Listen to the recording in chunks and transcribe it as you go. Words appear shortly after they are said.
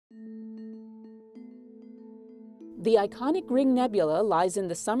The iconic Ring Nebula lies in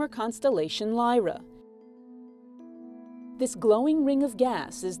the summer constellation Lyra. This glowing ring of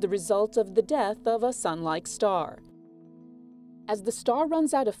gas is the result of the death of a sun-like star. As the star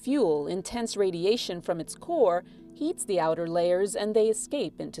runs out of fuel, intense radiation from its core heats the outer layers and they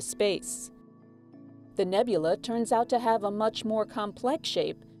escape into space. The nebula turns out to have a much more complex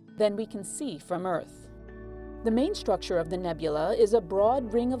shape than we can see from Earth. The main structure of the nebula is a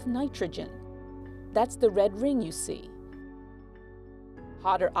broad ring of nitrogen. That's the red ring you see.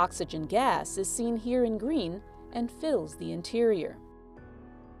 Hotter oxygen gas is seen here in green and fills the interior.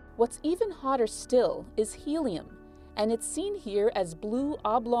 What's even hotter still is helium, and it's seen here as blue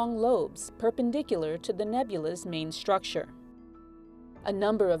oblong lobes perpendicular to the nebula's main structure. A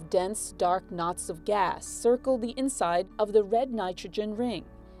number of dense, dark knots of gas circle the inside of the red nitrogen ring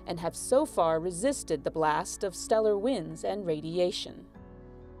and have so far resisted the blast of stellar winds and radiation.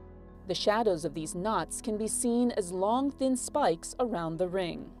 The shadows of these knots can be seen as long, thin spikes around the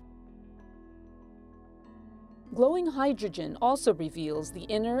ring. Glowing hydrogen also reveals the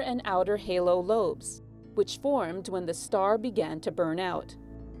inner and outer halo lobes, which formed when the star began to burn out.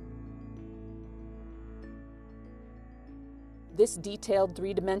 This detailed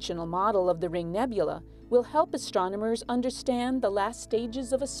three-dimensional model of the Ring Nebula will help astronomers understand the last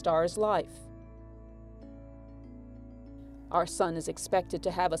stages of a star's life. Our Sun is expected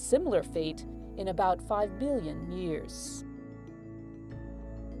to have a similar fate in about 5 billion years.